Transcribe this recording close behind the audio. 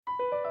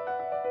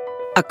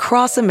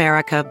Across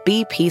America,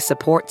 BP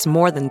supports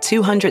more than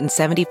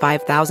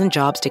 275,000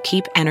 jobs to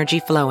keep energy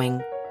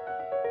flowing.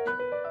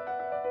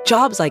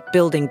 Jobs like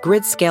building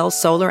grid-scale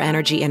solar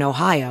energy in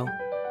Ohio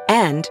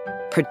and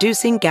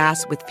producing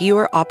gas with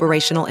fewer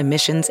operational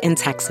emissions in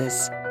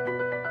Texas.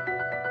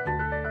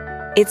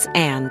 It's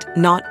and,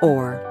 not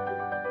or.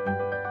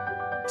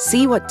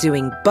 See what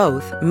doing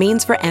both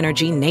means for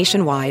energy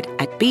nationwide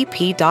at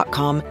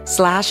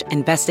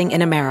bp.com/investing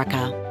in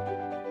America.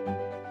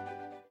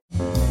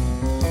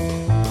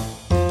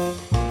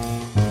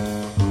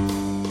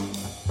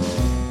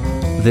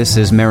 This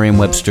is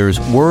Merriam-Webster's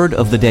Word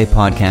of the Day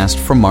podcast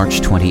for March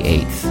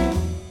 28th.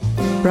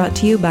 Brought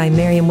to you by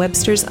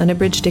Merriam-Webster's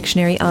Unabridged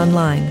Dictionary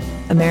Online,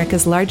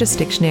 America's largest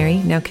dictionary,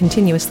 now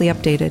continuously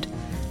updated.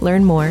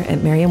 Learn more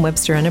at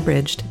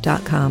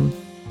merriam-websterunabridged.com.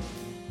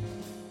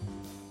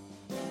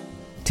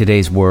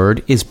 Today's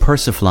word is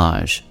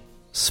persiflage,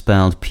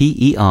 spelled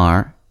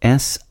P-E-R-S-I-F-L-A-G-E.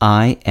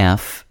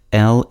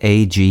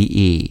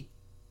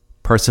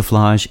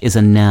 Persiflage is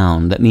a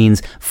noun that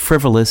means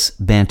frivolous,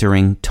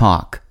 bantering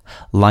talk.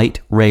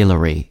 Light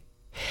raillery.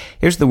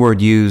 Here's the word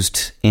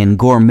used in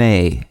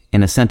Gourmet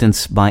in a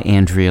sentence by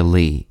Andrea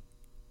Lee.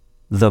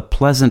 The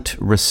pleasant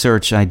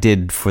research I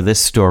did for this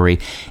story,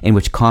 in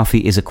which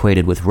coffee is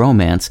equated with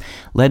romance,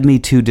 led me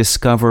to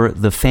discover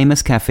the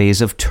famous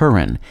cafés of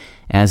Turin.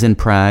 As in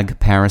Prague,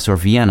 Paris, or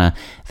Vienna,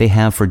 they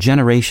have for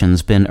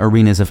generations been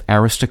arenas of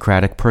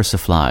aristocratic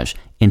persiflage,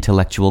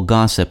 intellectual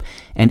gossip,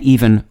 and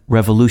even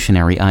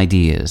revolutionary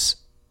ideas.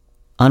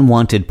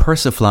 Unwanted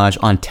persiflage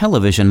on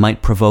television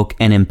might provoke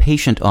an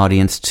impatient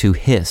audience to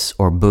hiss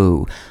or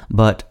boo,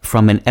 but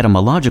from an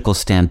etymological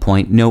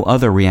standpoint, no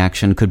other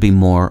reaction could be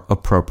more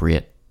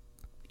appropriate.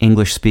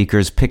 English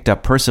speakers picked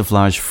up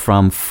persiflage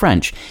from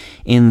French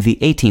in the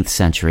 18th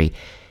century.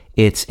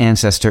 Its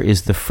ancestor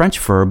is the French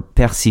verb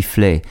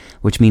persifler,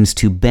 which means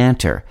to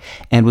banter,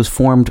 and was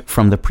formed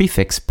from the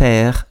prefix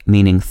per,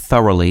 meaning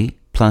thoroughly,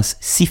 plus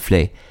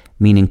siffler,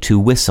 meaning to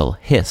whistle,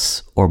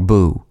 hiss, or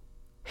boo.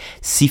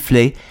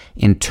 Siffler,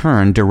 in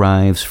turn,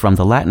 derives from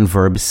the Latin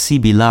verb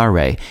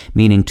sibilare,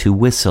 meaning to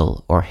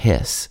whistle or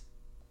hiss.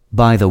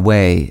 By the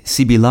way,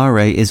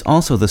 sibilare is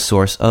also the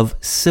source of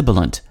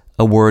sibilant,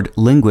 a word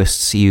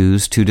linguists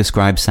use to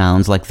describe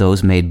sounds like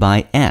those made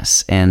by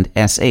S and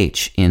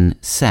SH in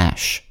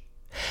sash.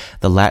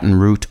 The Latin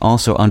root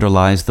also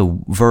underlies the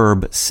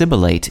verb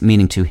sibilate,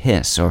 meaning to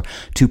hiss, or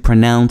to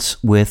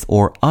pronounce with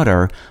or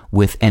utter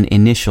with an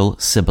initial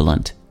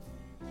sibilant.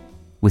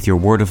 With your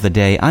word of the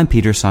day, I'm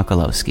Peter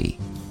Sokolowski.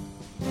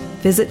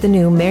 Visit the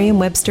new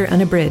Merriam-Webster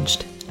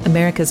Unabridged,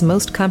 America's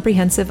most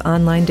comprehensive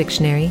online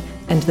dictionary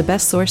and the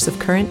best source of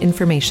current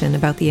information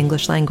about the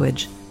English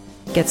language.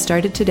 Get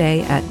started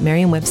today at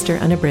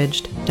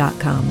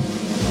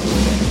merriam-websterunabridged.com.